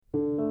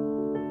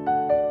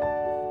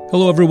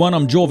Hello everyone,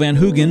 I'm Joel Van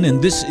Hoogen,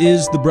 and this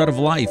is The Bread of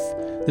Life.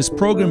 This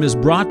program is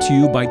brought to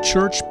you by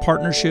Church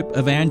Partnership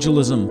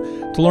Evangelism.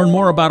 To learn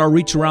more about our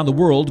reach around the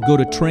world, go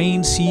to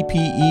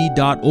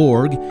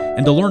traincpe.org,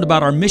 and to learn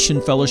about our mission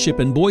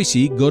fellowship in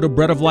Boise, go to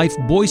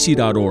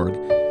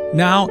breadoflifeboise.org.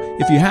 Now,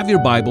 if you have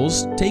your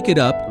Bibles, take it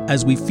up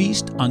as we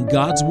feast on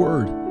God's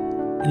Word.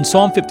 In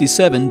Psalm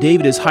 57,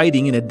 David is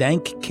hiding in a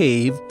dank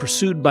cave,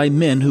 pursued by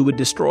men who would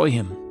destroy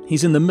him.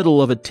 He's in the middle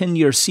of a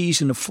 10-year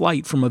season of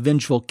flight from a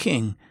vengeful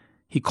king.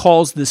 He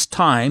calls this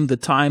time the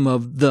time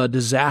of the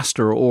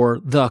disaster or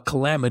the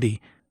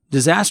calamity.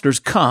 Disasters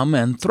come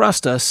and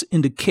thrust us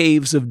into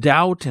caves of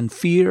doubt and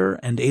fear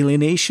and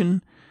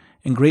alienation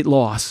and great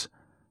loss.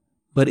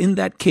 But in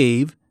that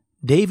cave,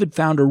 David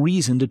found a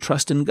reason to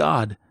trust in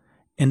God,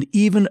 and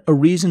even a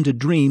reason to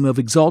dream of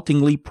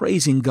exultingly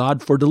praising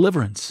God for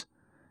deliverance.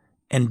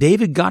 And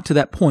David got to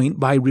that point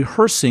by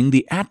rehearsing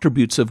the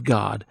attributes of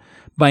God,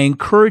 by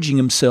encouraging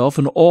himself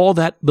in all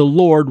that the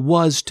Lord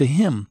was to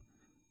him.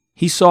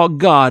 He saw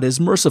God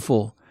as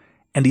merciful,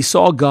 and he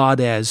saw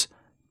God as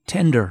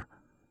tender.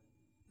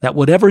 That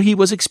whatever he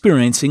was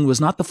experiencing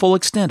was not the full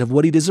extent of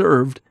what he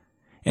deserved,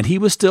 and he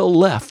was still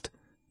left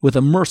with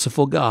a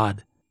merciful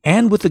God,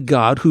 and with a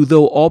God who,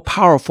 though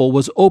all-powerful,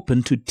 was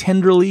open to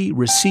tenderly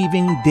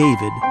receiving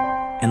David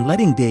and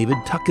letting David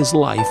tuck his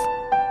life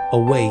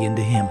away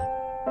into him.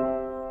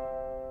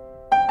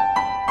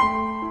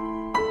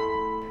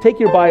 Take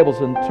your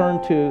Bibles and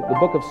turn to the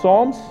book of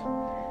Psalms,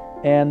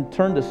 and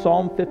turn to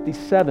Psalm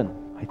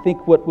 57. I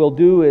think what we'll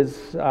do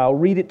is I'll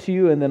read it to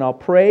you and then I'll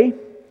pray.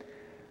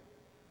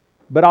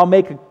 But I'll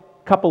make a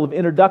couple of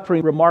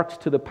introductory remarks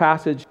to the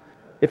passage.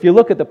 If you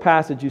look at the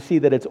passage, you see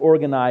that it's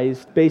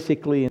organized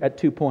basically at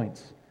 2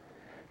 points.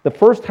 The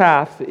first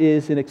half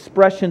is an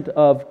expression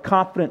of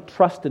confident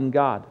trust in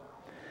God.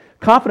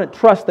 Confident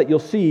trust that you'll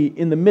see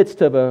in the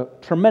midst of a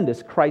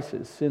tremendous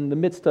crisis, in the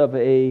midst of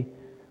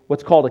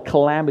what's called a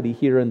calamity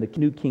here in the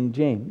New King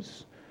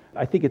James.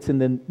 I think it's in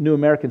the New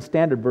American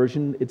Standard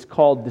Version. It's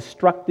called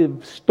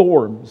destructive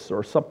storms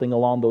or something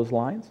along those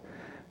lines.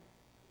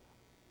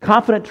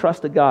 Confident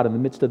trust of God in the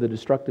midst of the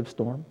destructive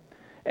storm.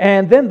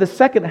 And then the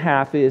second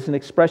half is an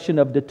expression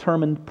of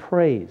determined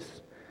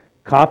praise.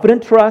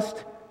 Confident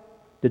trust,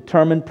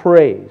 determined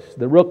praise.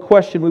 The real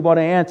question we want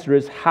to answer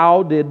is,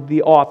 how did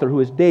the author,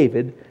 who is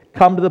David,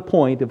 come to the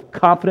point of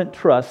confident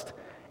trust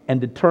and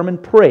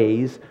determined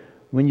praise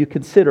when you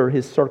consider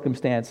his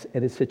circumstance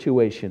and his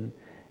situation?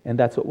 And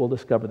that's what we'll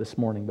discover this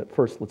morning. But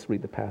first, let's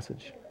read the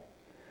passage.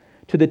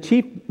 To the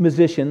chief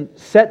musician,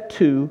 set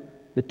to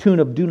the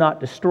tune of Do Not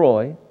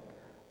Destroy,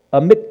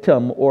 a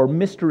miktam or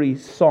mystery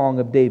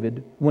song of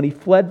David, when he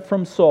fled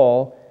from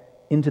Saul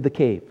into the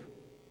cave.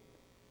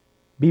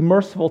 Be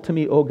merciful to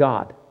me, O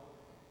God.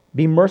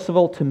 Be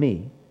merciful to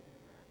me,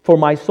 for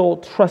my soul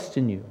trusts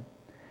in you.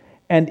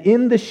 And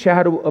in the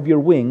shadow of your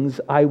wings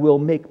I will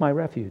make my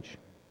refuge,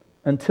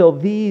 until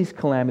these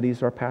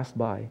calamities are passed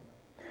by.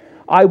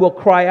 I will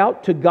cry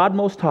out to God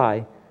Most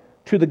High,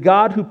 to the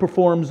God who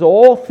performs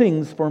all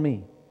things for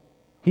me.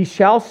 He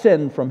shall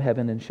send from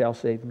heaven and shall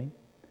save me.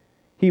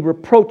 He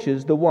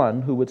reproaches the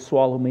one who would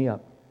swallow me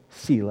up.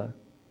 Selah.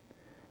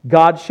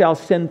 God shall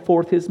send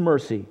forth His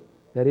mercy,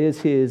 that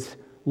is His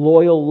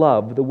loyal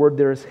love. The word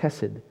there is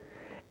hesed.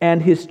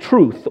 And His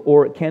truth,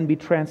 or it can be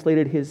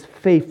translated His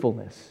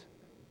faithfulness.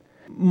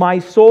 My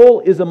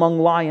soul is among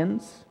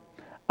lions.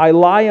 I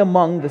lie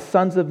among the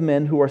sons of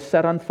men who are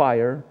set on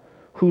fire,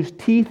 whose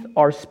teeth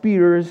are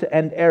spears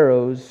and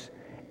arrows,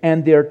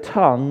 and their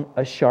tongue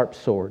a sharp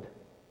sword.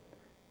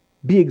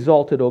 Be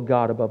exalted, O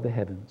God, above the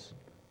heavens.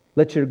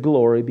 Let your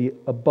glory be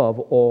above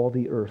all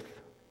the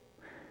earth.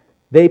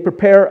 They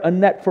prepare a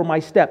net for my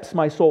steps.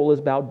 My soul is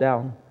bowed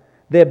down.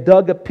 They have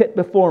dug a pit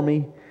before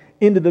me.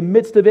 Into the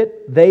midst of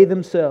it, they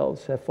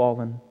themselves have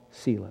fallen.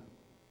 Selah.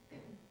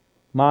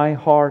 My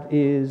heart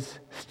is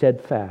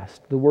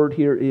steadfast. The word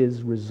here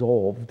is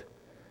resolved.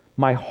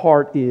 My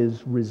heart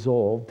is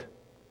resolved.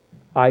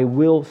 I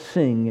will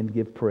sing and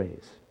give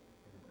praise.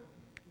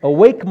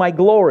 Awake my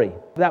glory.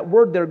 That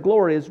word there,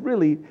 glory, is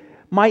really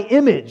my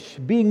image,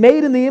 being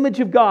made in the image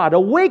of God.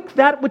 Awake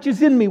that which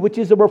is in me, which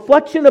is a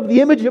reflection of the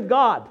image of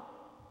God.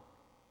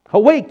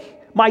 Awake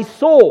my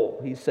soul,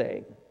 he's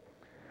saying.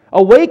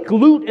 Awake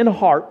lute and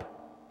harp.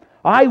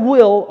 I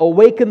will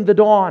awaken the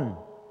dawn.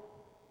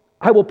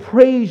 I will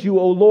praise you,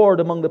 O Lord,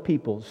 among the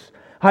peoples.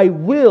 I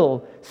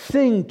will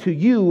sing to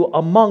you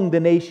among the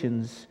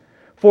nations.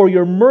 For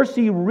your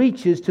mercy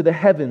reaches to the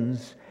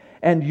heavens,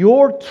 and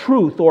your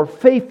truth or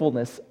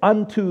faithfulness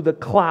unto the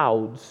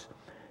clouds.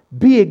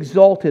 Be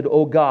exalted,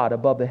 O God,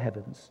 above the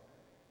heavens.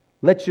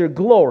 Let your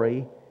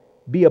glory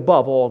be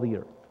above all the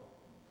earth.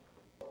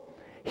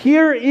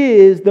 Here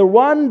is the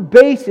one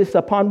basis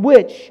upon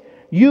which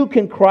you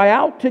can cry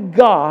out to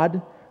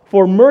God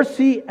for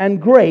mercy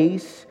and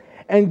grace,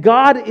 and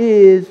God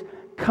is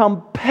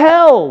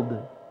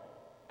compelled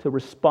to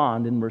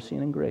respond in mercy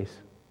and in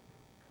grace.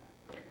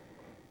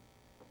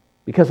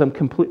 Because I'm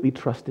completely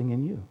trusting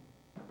in you.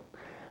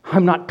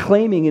 I'm not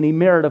claiming any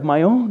merit of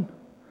my own.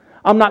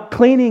 I'm not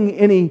claiming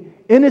any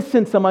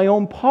innocence on my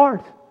own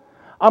part.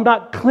 I'm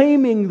not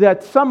claiming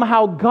that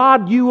somehow,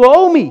 God, you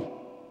owe me.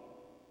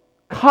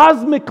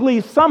 Cosmically,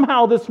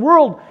 somehow this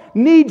world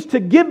needs to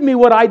give me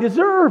what I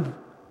deserve.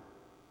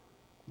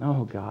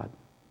 Oh, God.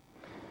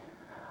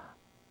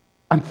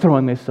 I'm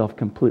throwing myself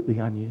completely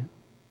on you.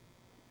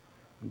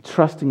 I'm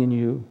trusting in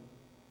you.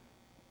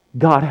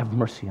 God, have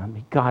mercy on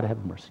me. God,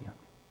 have mercy on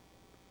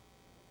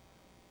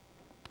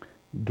me.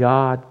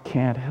 God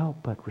can't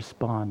help but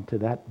respond to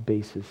that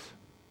basis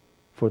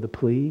for the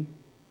plea.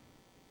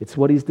 It's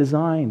what He's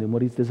designed and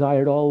what He's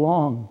desired all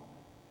along.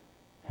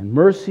 And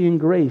mercy and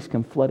grace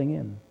come flooding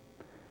in.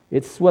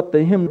 It's what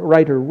the hymn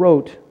writer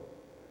wrote.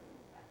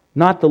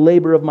 Not the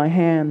labor of my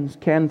hands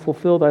can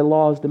fulfill thy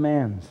law's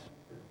demands.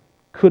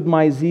 Could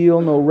my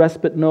zeal no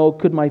respite know?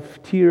 Could my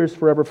tears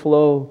forever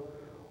flow?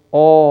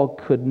 All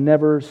could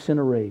never sin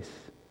erase.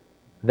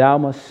 Thou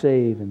must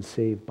save and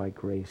save by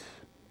grace.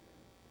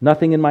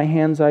 Nothing in my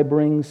hands I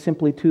bring,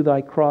 simply to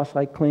thy cross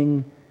I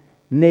cling.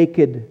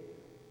 Naked,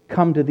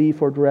 come to thee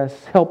for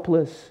dress.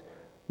 Helpless,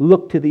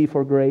 look to thee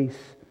for grace.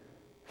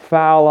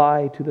 Foul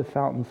I to the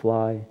fountain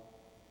fly.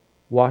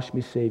 Wash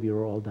me, Savior,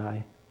 or I'll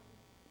die.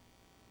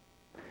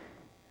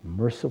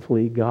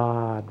 Mercifully,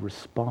 God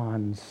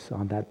responds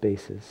on that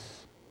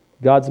basis.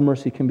 God's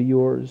mercy can be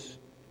yours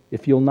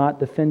if you'll not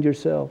defend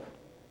yourself,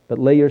 but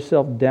lay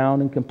yourself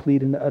down in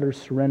complete and utter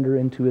surrender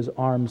into His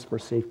arms for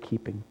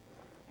safekeeping.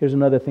 Here's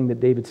another thing that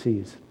David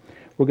sees.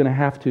 We're going to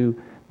have to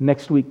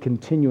next week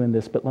continue in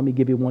this, but let me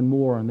give you one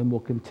more, and then we'll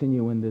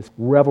continue in this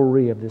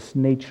revelry of this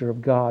nature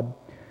of God.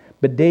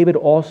 But David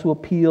also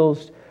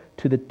appeals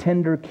to the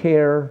tender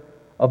care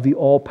of the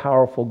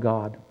all-powerful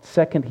God.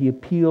 Second, he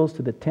appeals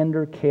to the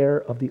tender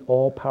care of the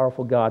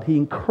all-powerful God. He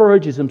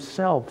encourages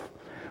himself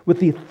with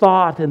the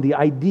thought and the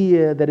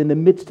idea that in the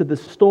midst of the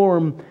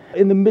storm,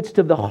 in the midst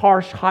of the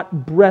harsh,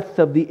 hot breath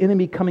of the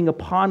enemy coming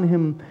upon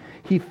him,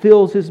 he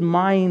fills his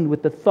mind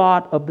with the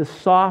thought of the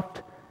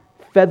soft,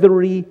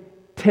 feathery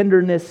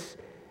tenderness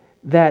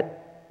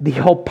that the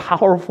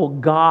all-powerful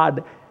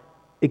God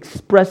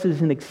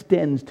expresses and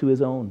extends to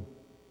His own.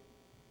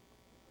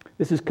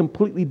 This is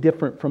completely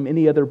different from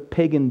any other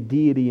pagan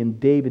deity in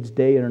David's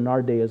day and in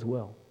our day as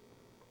well.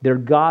 They're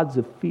gods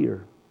of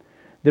fear.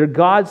 They're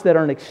gods that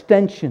are an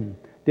extension.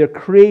 They're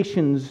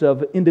creations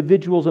of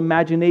individuals'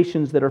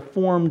 imaginations that are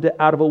formed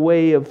out of a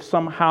way of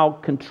somehow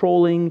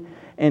controlling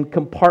and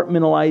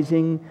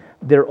compartmentalizing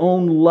their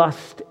own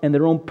lust and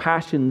their own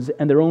passions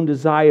and their own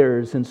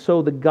desires. And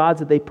so the gods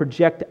that they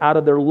project out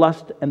of their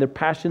lust and their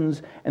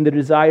passions and their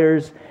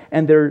desires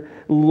and their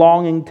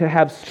longing to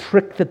have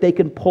trick that they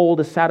can pull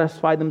to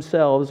satisfy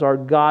themselves are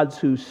gods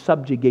who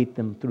subjugate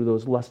them through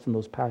those lusts and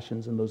those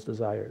passions and those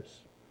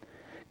desires.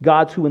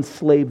 Gods who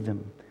enslave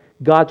them.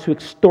 Gods who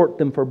extort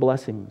them for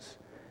blessings.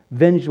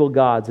 Vengeful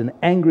gods and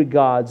angry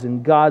gods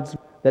and gods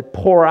that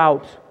pour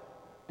out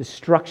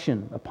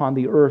destruction upon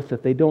the earth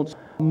if they don't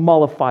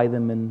mollify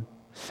them and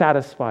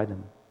satisfy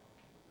them.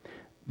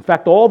 In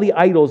fact, all the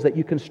idols that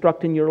you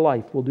construct in your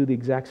life will do the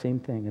exact same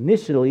thing.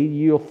 Initially,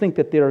 you'll think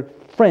that they're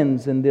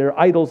friends and they're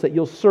idols that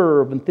you'll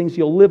serve and things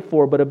you'll live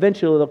for, but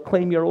eventually they'll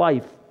claim your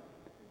life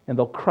and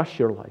they'll crush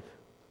your life.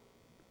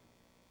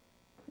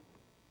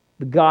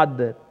 The God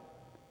that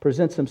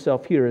presents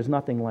Himself here is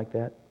nothing like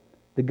that.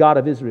 The God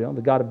of Israel,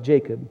 the God of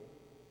Jacob,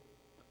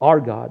 our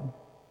God,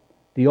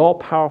 the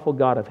all-powerful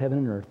God of heaven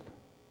and earth,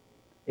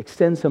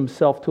 extends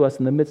Himself to us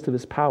in the midst of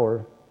His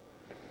power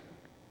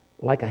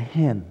like a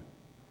hen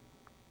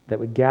that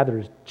would gather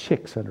his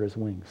chicks under his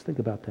wings. Think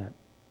about that.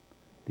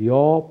 The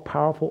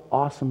all-powerful,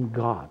 awesome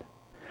God,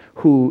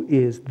 who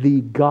is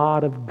the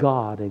God of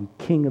God and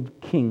King of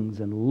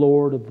kings and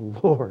Lord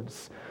of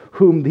lords,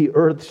 whom the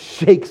earth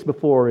shakes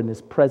before in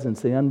His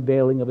presence, the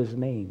unveiling of His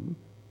name,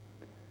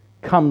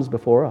 comes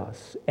before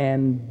us.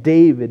 And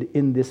David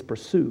in this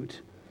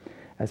pursuit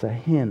as a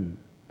hen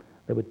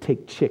that would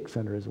take chicks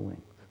under his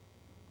wings.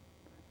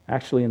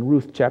 Actually, in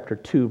Ruth chapter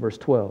 2, verse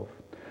 12,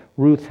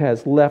 Ruth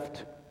has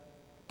left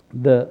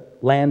the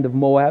land of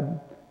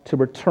Moab to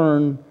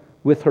return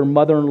with her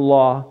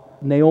mother-in-law,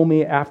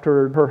 Naomi,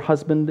 after her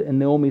husband and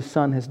Naomi's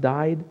son has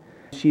died.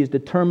 She is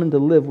determined to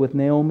live with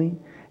Naomi,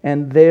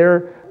 and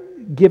there,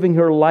 giving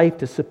her life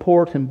to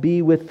support and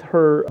be with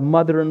her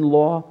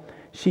mother-in-law,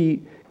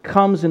 she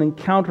comes and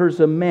encounters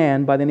a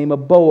man by the name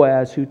of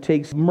Boaz who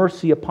takes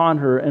mercy upon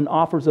her and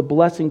offers a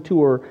blessing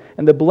to her.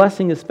 And the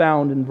blessing is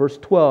found in verse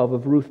 12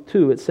 of Ruth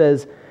 2. It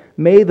says,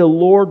 "May the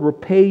Lord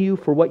repay you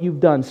for what you've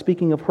done,"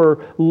 speaking of her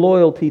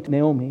loyalty to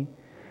Naomi.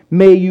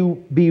 "May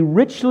you be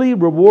richly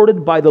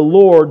rewarded by the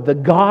Lord, the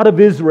God of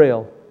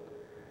Israel,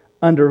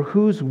 under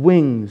whose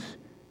wings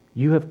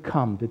you have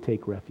come to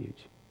take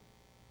refuge."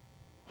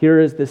 Here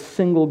is this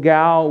single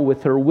gal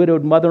with her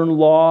widowed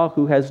mother-in-law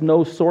who has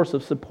no source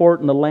of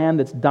support in a land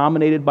that's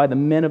dominated by the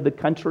men of the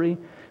country,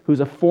 who's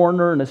a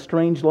foreigner in a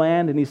strange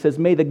land. And he says,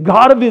 "May the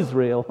God of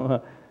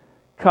Israel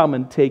come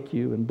and take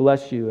you and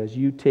bless you as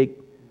you take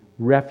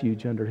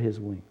refuge under His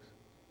wings."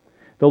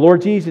 The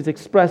Lord Jesus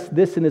expressed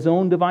this in His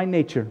own divine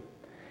nature.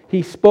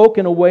 He spoke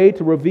in a way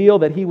to reveal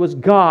that He was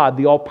God,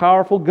 the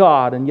all-powerful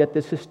God, and yet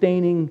the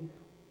sustaining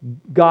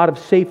God of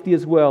safety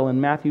as well in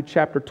Matthew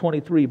chapter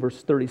 23,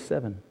 verse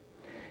 37.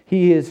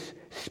 He is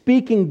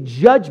speaking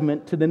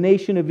judgment to the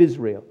nation of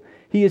Israel.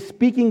 He is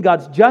speaking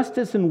God's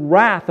justice and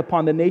wrath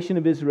upon the nation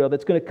of Israel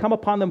that's going to come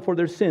upon them for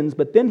their sins.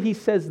 But then he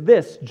says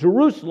this,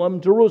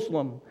 Jerusalem,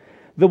 Jerusalem,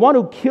 the one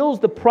who kills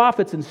the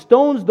prophets and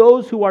stones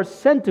those who are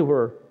sent to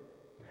her.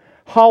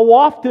 How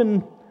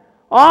often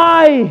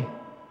I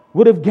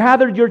would have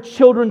gathered your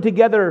children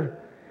together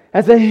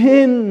as a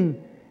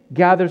hen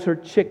gathers her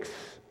chicks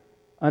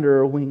under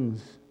her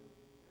wings.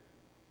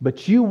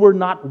 But you were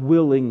not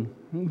willing.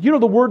 You know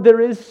the word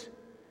there is?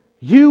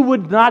 You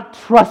would not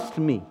trust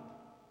me.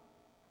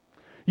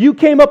 You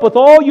came up with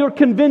all your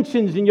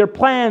conventions and your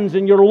plans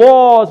and your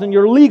laws and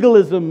your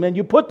legalism, and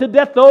you put to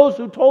death those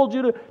who told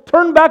you to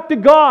turn back to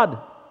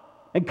God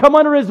and come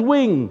under His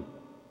wing.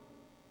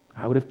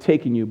 I would have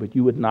taken you, but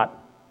you would not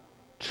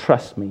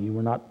trust me. You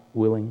were not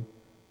willing.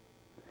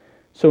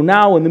 So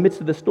now, in the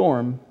midst of the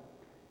storm,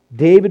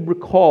 David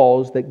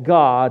recalls that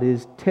God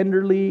is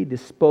tenderly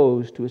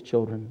disposed to His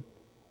children.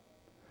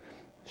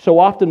 So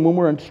often when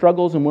we're in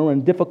struggles and when we're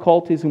in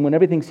difficulties and when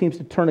everything seems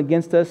to turn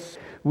against us,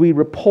 we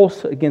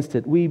repulse against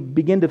it. We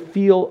begin to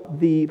feel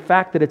the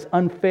fact that it's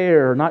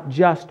unfair, or not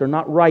just, or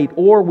not right,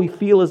 or we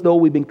feel as though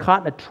we've been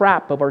caught in a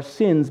trap of our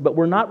sins, but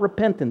we're not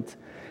repentant.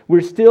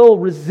 We're still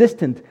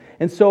resistant.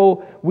 And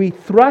so we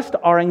thrust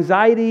our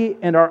anxiety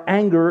and our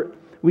anger,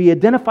 we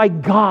identify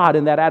God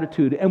in that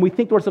attitude, and we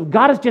think to ourselves,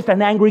 God is just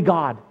an angry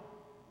God.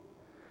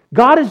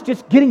 God is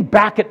just getting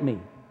back at me.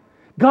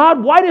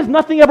 God, why does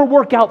nothing ever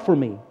work out for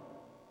me?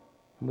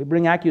 And we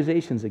bring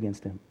accusations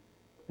against Him,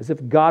 as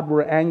if God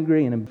were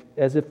angry and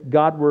as if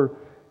God were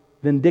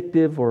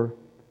vindictive or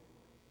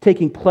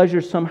taking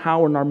pleasure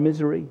somehow in our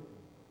misery.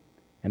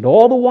 And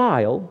all the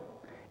while,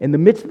 in the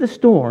midst of the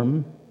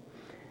storm,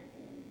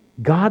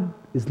 God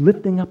is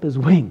lifting up His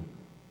wing,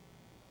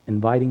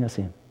 inviting us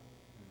in.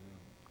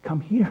 Come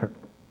here.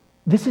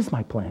 This is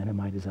my plan and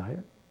my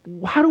desire.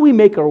 How do we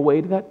make our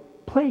way to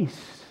that place?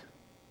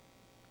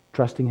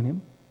 Trusting in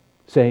Him,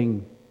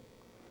 saying,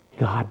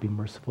 God, be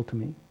merciful to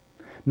me.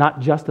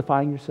 Not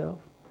justifying yourself,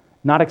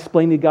 not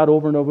explaining to God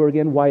over and over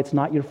again why it's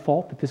not your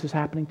fault that this is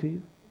happening to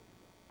you.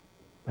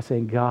 By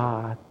saying,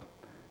 God,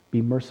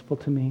 be merciful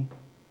to me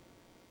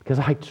because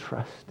I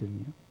trust in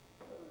you.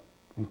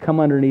 And come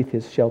underneath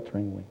His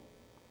sheltering wing.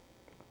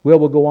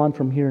 We'll go on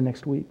from here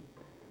next week.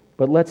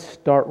 But let's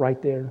start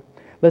right there.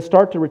 Let's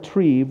start to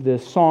retrieve the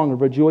song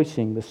of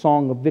rejoicing, the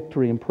song of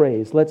victory and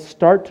praise. Let's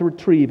start to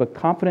retrieve a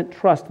confident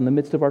trust in the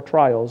midst of our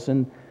trials.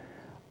 And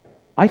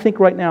I think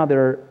right now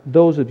there are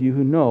those of you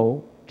who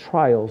know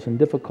trials and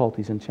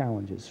difficulties and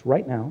challenges.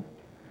 Right now,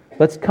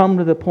 let's come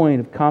to the point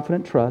of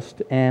confident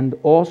trust and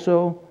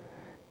also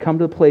come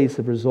to the place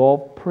of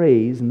resolved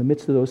praise in the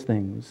midst of those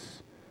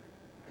things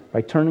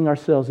by turning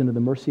ourselves into the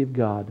mercy of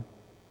God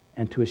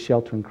and to His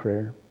sheltering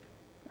prayer.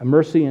 A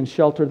mercy and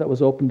shelter that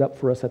was opened up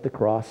for us at the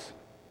cross,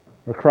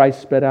 where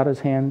Christ spread out His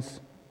hands,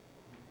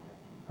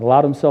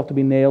 allowed Himself to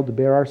be nailed to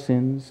bear our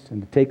sins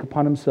and to take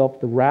upon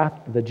Himself the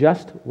wrath, the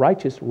just,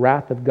 righteous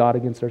wrath of God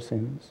against our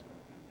sins,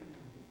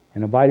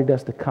 and invited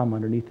us to come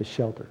underneath the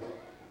shelter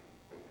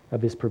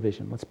of His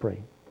provision. Let's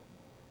pray.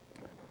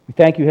 We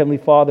thank you, Heavenly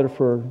Father,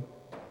 for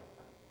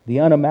the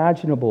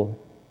unimaginable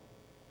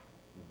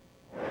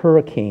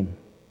hurricane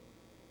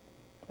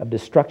of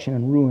destruction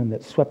and ruin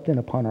that swept in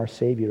upon our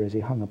Savior as He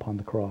hung upon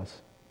the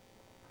cross.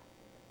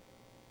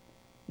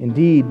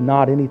 Indeed,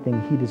 not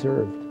anything He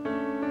deserved,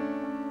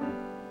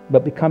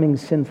 but becoming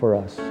sin for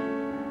us,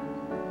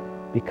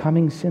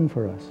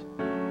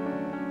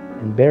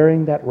 and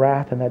bearing that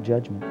wrath and that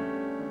judgment,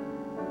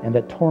 and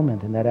that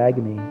torment and that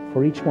agony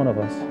for each one of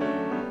us,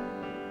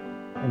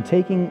 and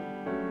taking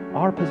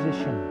our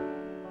position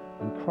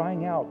and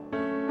crying out with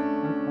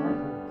our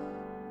voice.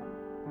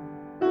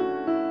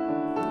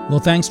 Well,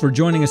 thanks for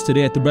joining us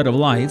today at the Bread of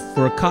Life.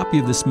 For a copy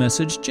of this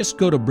message, just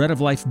go to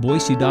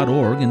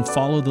breadoflifeboise.org and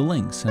follow the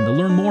links. And to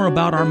learn more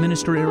about our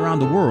ministry around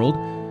the world,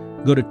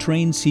 go to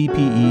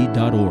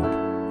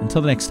traincpe.org.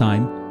 Until next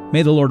time,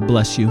 may the Lord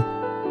bless you